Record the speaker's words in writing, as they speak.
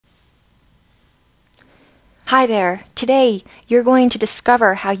Hi there. Today, you're going to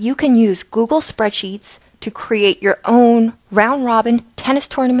discover how you can use Google Spreadsheets to create your own round-robin tennis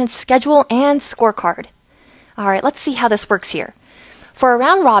tournament schedule and scorecard. All right, let's see how this works here. For a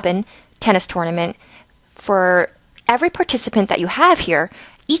round-robin tennis tournament, for every participant that you have here,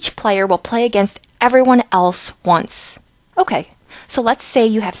 each player will play against everyone else once. Okay, so let's say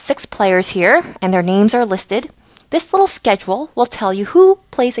you have 6 players here, and their names are listed. This little schedule will tell you who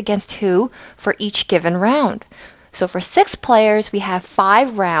plays against who for each given round. So for 6 players, we have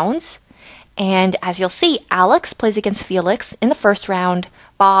 5 rounds. And as you'll see, Alex plays against Felix in the first round,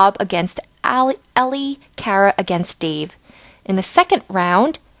 Bob against Ellie, Kara against Dave. In the second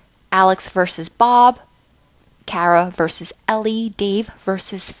round, Alex versus Bob, Kara versus Ellie, Dave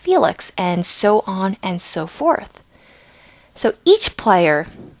versus Felix, and so on and so forth. So each player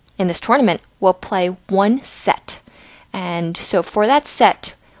in this tournament will play one set. And so for that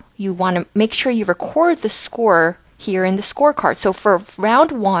set, you want to make sure you record the score here in the scorecard. So for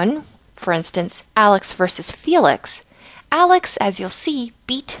round 1, for instance, Alex versus Felix, Alex, as you'll see,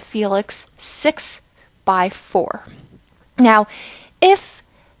 beat Felix 6-4. Now, if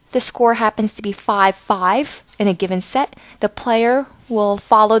the score happens to be 5-5 in a given set, the player will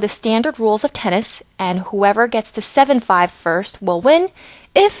follow the standard rules of tennis, and whoever gets to 7-5 first will win.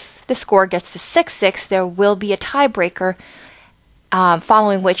 If the score gets to 6-6, there will be a tiebreaker,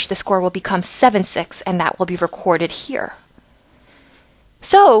 following which the score will become 7-6, and that will be recorded here.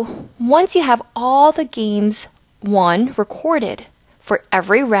 So, once you have all the games won recorded for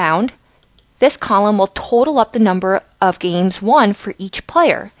every round, this column will total up the number of games won for each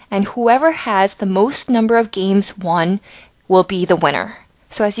player, and whoever has the most number of games won will be the winner.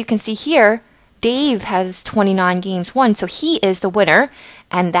 So as you can see here, Dave has 29 games won, so he is the winner,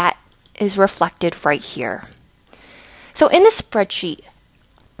 and that is reflected right here. So in the spreadsheet,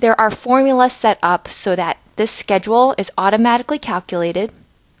 there are formulas set up so that this schedule is automatically calculated,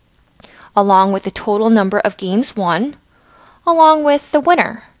 along with the total number of games won, along with the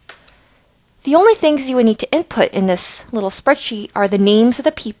winner. The only things you would need to input in this little spreadsheet are the names of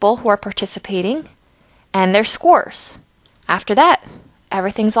the people who are participating and their scores. After that,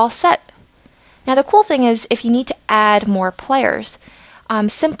 everything's all set. Now the cool thing is, if you need to add more players,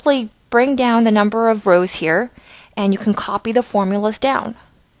 simply bring down the number of rows here and you can copy the formulas down.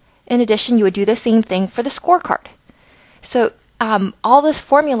 In addition, you would do the same thing for the scorecard. So all those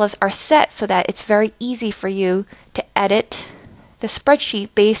formulas are set so that it's very easy for you to edit the spreadsheet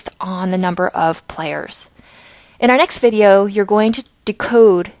based on the number of players. In our next video, you're going to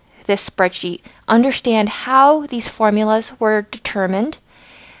decode this spreadsheet, understand how these formulas were determined,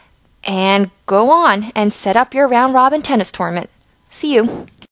 and go on and set up your round-robin tennis tournament. See you!